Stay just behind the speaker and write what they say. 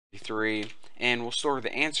3, and we'll store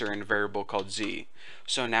the answer in a variable called z.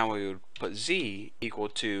 So now we would put z equal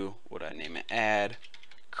to, what I name it, add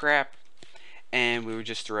crap, and we would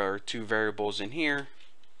just throw our two variables in here.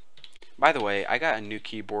 By the way, I got a new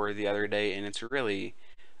keyboard the other day, and it's really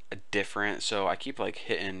different, so I keep like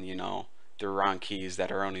hitting, the wrong keys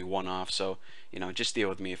that are only one off, so just deal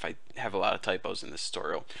with me if I have a lot of typos in this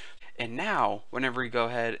tutorial. And now whenever we go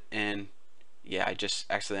ahead and, yeah, I just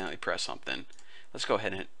accidentally pressed something. Let's go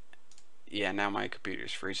ahead and, yeah, now my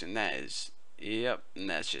computer's freezing. That is, yep, and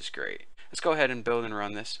that's just great. Let's go ahead and build and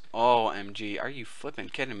run this. OMG, are you flipping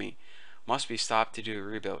kidding me? Must be stopped to do a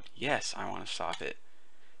rebuild. Yes, I want to stop it.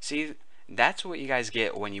 See, that's what you guys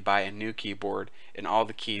get when you buy a new keyboard and all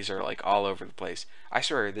the keys are like all over the place. I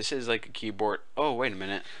swear, this is like a keyboard. Oh, wait a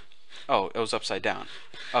minute. Oh, it was upside down.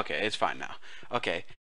 Okay, it's fine now. Okay.